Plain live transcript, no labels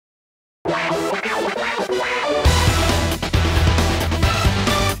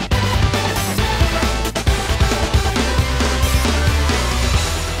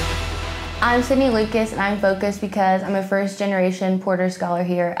I'm Sydney Lucas, and I'm focused because I'm a first-generation Porter Scholar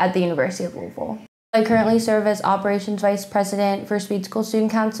here at the University of Louisville. I currently serve as Operations Vice President for Speed School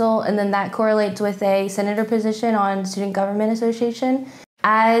Student Council, and then that correlates with a senator position on Student Government Association.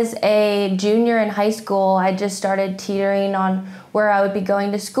 As a junior in high school, I just started teetering on where I would be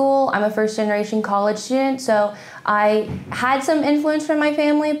going to school. I'm a first-generation college student, so I had some influence from my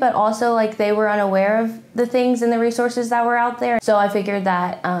family, but also they were unaware of the things and the resources that were out there. So I figured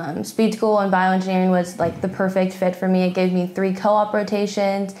that speed school and bioengineering was the perfect fit for me. It gave me 3 co-op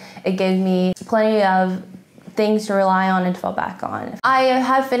rotations. It gave me plenty of things to rely on and to fall back on. I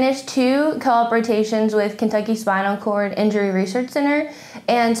have finished 2 co-op rotations with Kentucky Spinal Cord Injury Research Center,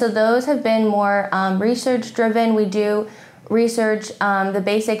 and so those have been more research driven. We do research the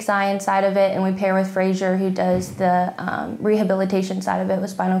basic science side of it, and we pair with Fraser, who does the rehabilitation side of it with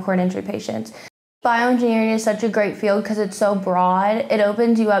spinal cord injury patients. Bioengineering is such a great field because it's so broad. It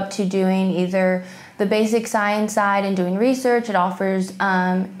opens you up to doing either the basic science side and doing research. It offers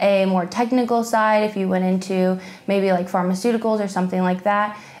a more technical side if you went into maybe pharmaceuticals or something like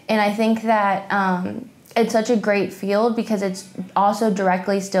that. And I think that it's such a great field because it's also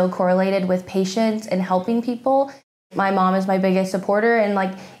directly still correlated with patients and helping people. My mom is my biggest supporter,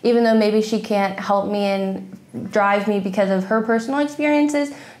 and even though maybe she can't help me and drive me because of her personal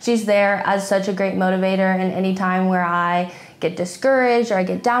experiences, she's there as such a great motivator. And any time where I get discouraged or I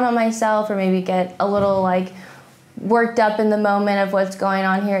get down on myself or maybe get a little worked up in the moment of what's going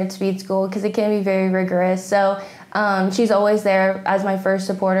on here at Speed School, because it can be very rigorous. So she's always there as my first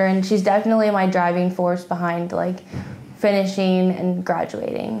supporter, and she's definitely my driving force behind finishing and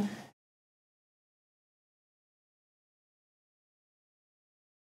graduating.